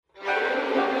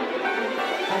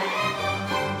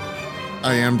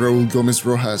I am Raul Gomez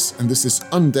Rojas, and this is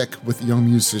On Deck with Young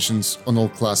Musicians on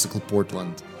Old Classical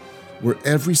Portland, where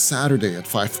every Saturday at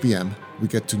 5 p.m. we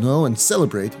get to know and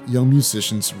celebrate young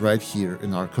musicians right here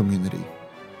in our community.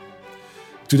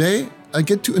 Today, I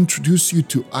get to introduce you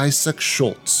to Isaac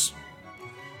Schultz.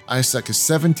 Isaac is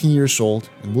 17 years old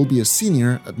and will be a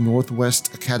senior at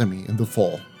Northwest Academy in the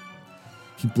fall.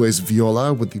 He plays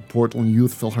viola with the Portland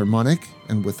Youth Philharmonic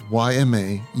and with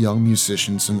YMA Young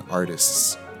Musicians and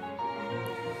Artists.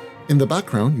 In the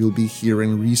background, you'll be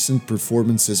hearing recent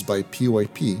performances by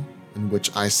PYP in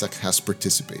which Isaac has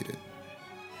participated.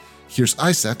 Here's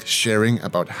Isaac sharing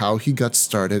about how he got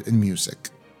started in music.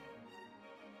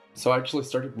 So I actually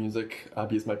started music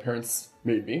because my parents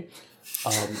made me.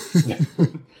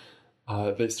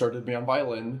 They started me on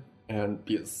violin, and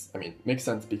because, makes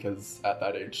sense because at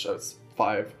that age, I was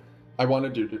 5, I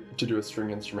wanted to do a string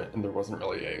instrument, and there wasn't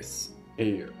really a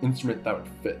instrument that would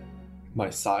fit my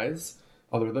size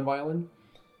other than violin.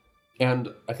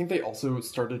 And I think they also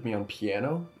started me on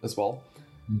piano as well,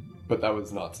 but that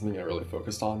was not something I really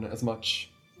focused on as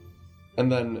much. And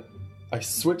then I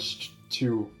switched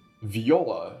to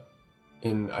viola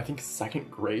in, I think, 2nd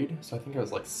grade, so I think I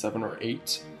was like 7 or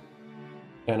 8.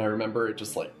 And I remember it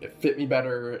just it fit me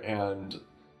better, and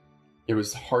it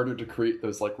was harder to create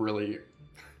those really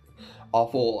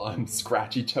awful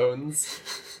scratchy tones,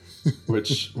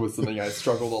 which was something I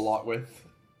struggled a lot with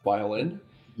violin.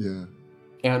 Yeah.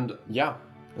 And yeah,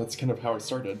 that's kind of how I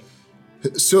started.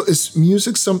 So is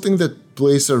music something that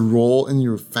plays a role in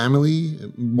your family?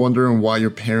 I'm wondering why your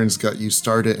parents got you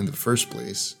started in the first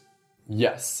place.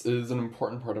 Yes, it is an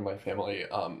important part of my family.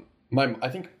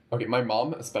 My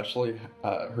mom especially,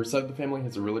 her side of the family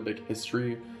has a really big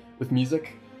history with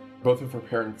music. Both of her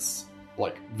parents,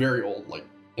 very old,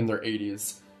 in their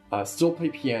 80s, still play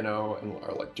piano and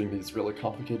are doing these really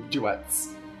complicated duets.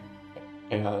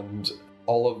 And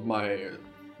all of my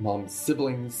mom's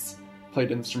siblings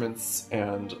played instruments,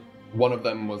 and one of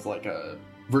them was a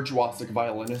virtuosic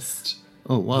violinist.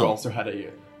 Oh, wow. Who also had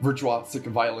a virtuosic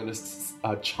violinist's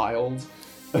child.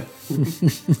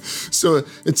 So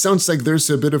it sounds like there's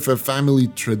a bit of a family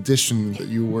tradition that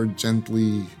you were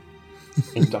gently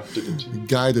inducted into,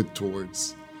 guided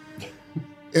towards.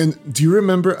 And do you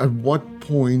remember at what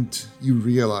point you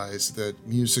realized that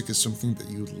music is something that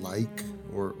you like,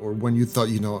 or when you thought,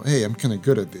 hey, I'm kind of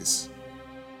good at this?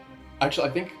 Actually,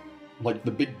 I think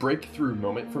the big breakthrough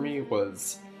moment for me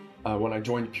was when I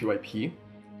joined PYP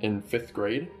in 5th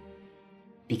grade,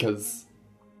 because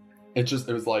it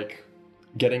was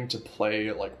getting to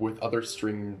play with other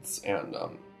strings and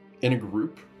in a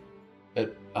group.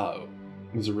 It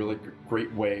was a really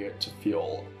great way to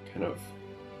feel kind of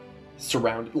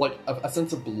surrounded, a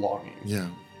sense of belonging. Yeah.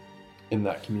 In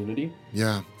that community.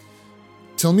 Yeah.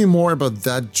 Tell me more about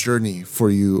that journey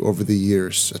for you over the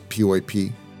years at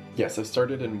PYP. Yes, I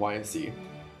started in YSE,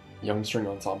 Young String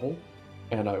Ensemble,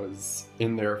 and I was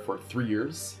in there for 3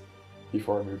 years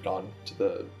before I moved on to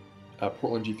the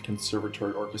Portland Youth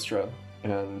Conservatory Orchestra,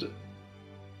 and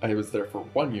I was there for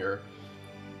 1 year,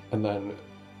 and then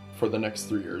for the next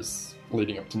 3 years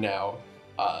leading up to now,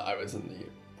 I was in the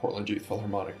Portland Youth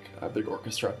Philharmonic Big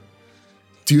Orchestra.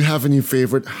 Do you have any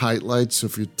favorite highlights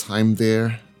of your time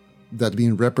there, that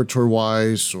being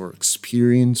repertoire-wise or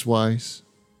experience-wise?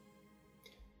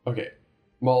 Okay,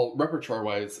 well,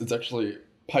 repertoire-wise, it's actually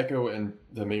Pico and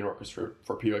the main orchestra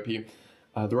for PYP.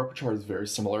 The repertoire is very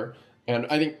similar, and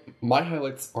I think my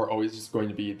highlights are always just going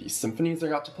to be the symphonies I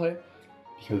got to play,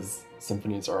 because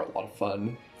symphonies are a lot of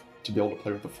fun to be able to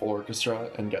play with the full orchestra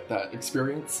and get that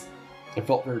experience. It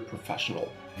felt very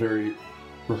professional, very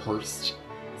rehearsed,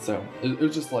 so it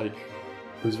was just it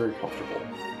was very comfortable.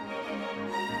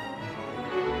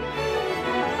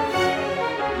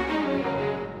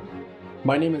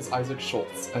 My name is Isaac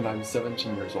Schultz, and I'm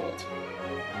 17 years old.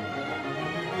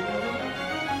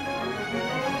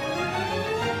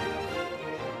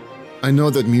 I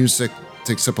know that music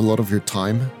takes up a lot of your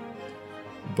time,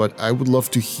 but I would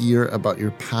love to hear about your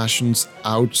passions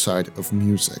outside of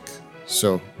music.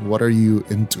 So, what are you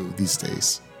into these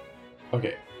days?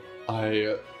 Okay,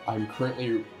 I'm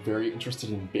currently very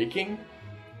interested in baking.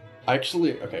 I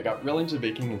got really into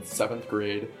baking in 7th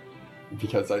grade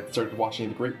because I started watching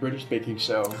the Great British Baking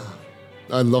Show.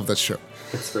 I love that show.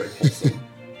 It's very wholesome.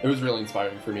 It was really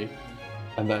inspiring for me.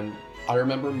 And then I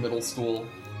remember middle school.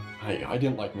 I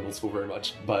didn't like middle school very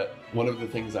much, but one of the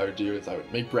things I would do is I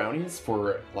would make brownies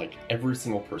for every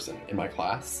single person in my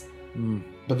class.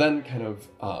 But then kind of,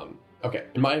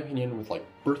 in my opinion, with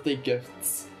birthday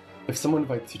gifts, if someone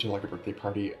invites you to a birthday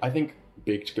party, I think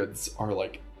baked goods are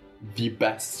the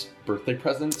best birthday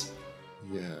present.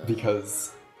 Yeah.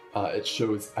 Because It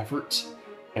shows effort,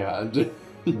 and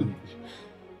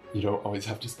you don't always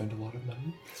have to spend a lot of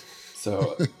money.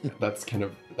 So that's kind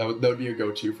of, that would be a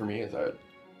go-to for me, is I would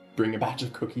bring a batch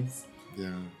of cookies.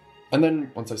 Yeah. And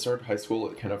then once I started high school,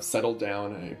 it kind of settled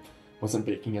down. I wasn't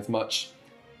baking as much.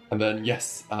 And then,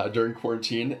 yes, during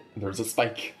quarantine, there was a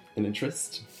spike in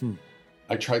interest.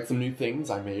 I tried some new things.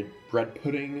 I made bread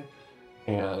pudding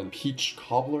and peach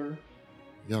cobbler.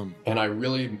 Yum. And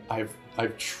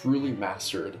I've truly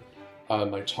mastered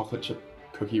my chocolate chip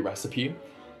cookie recipe.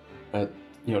 It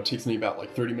takes me about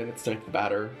like 30 minutes to make the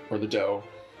batter or the dough.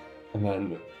 And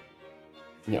then,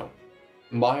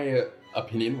 my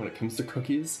opinion when it comes to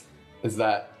cookies is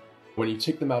that when you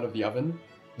take them out of the oven,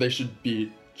 they should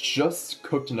be just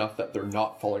cooked enough that they're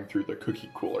not falling through the cookie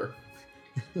cooler.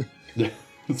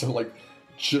 So like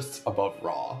just above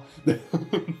raw.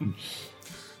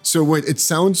 So wait, it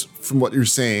sounds from what you're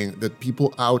saying that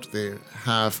people out there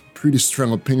have pretty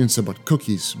strong opinions about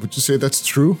cookies. Would you say that's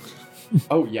true?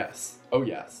 Oh yes. I'm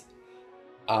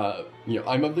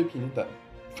of the opinion that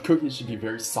cookies should be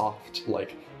very soft.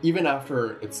 Like even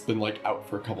after it's been like out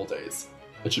for a couple days,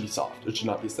 it should be soft. It should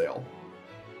not be stale.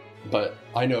 But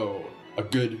I know a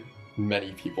good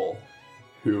many people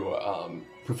who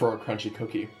prefer a crunchy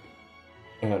cookie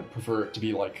and prefer it to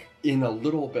be like in a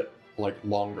little bit like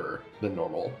longer than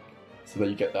normal, so that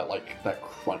you get that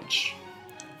crunch,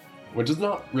 which is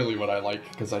not really what I like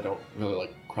because I don't really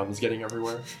like crumbs getting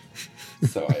everywhere.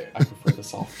 So I prefer the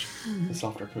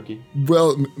softer cookie.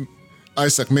 Well,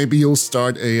 Isaac, maybe you'll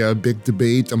start a big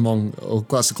debate among all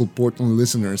Classical Portland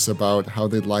listeners about how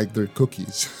they like their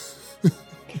cookies.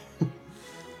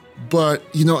 But,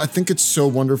 I think it's so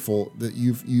wonderful that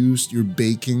you've used your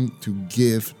baking to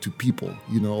give to people,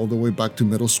 all the way back to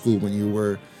middle school when you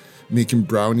were making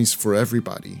brownies for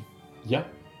everybody. Yeah.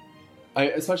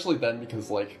 Especially then,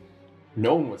 because,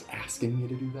 no one was asking me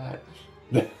to do that.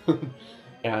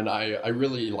 And I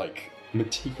really,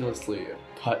 meticulously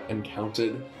cut and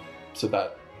counted so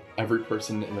that every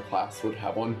person in the class would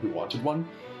have one who wanted one.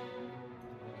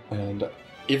 And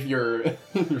if you're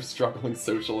struggling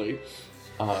socially,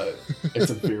 it's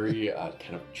a very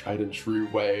kind of tried and true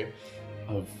way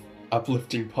of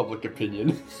uplifting public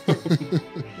opinion.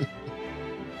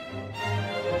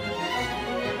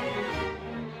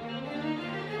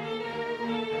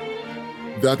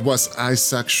 That was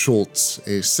Isaac Schultz,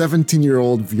 a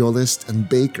 17-year-old violist and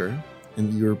baker,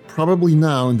 and you're probably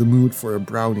now in the mood for a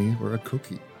brownie or a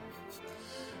cookie.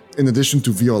 In addition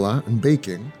to viola and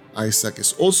baking, Isaac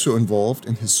is also involved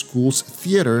in his school's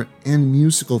theater and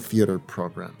musical theater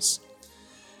programs.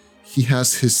 He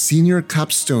has his senior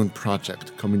capstone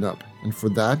project coming up, and for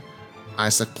that,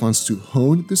 Isaac plans to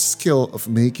hone the skill of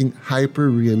making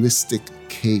hyper-realistic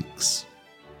cakes.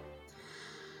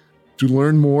 To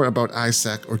learn more about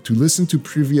Isaac or to listen to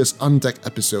previous On Deck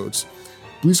episodes,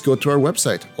 please go to our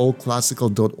website,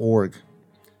 allclassical.org.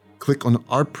 Click on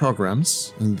Our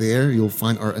Programs, and there you'll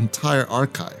find our entire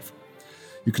archive.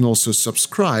 You can also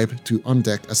subscribe to On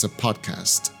Deck as a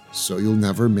podcast, so you'll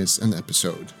never miss an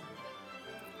episode.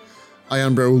 I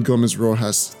am Raul Gomez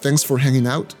Rojas. Thanks for hanging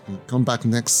out, and come back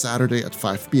next Saturday at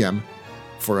 5 p.m.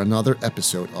 for another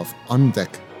episode of On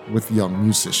Deck with Young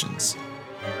Musicians.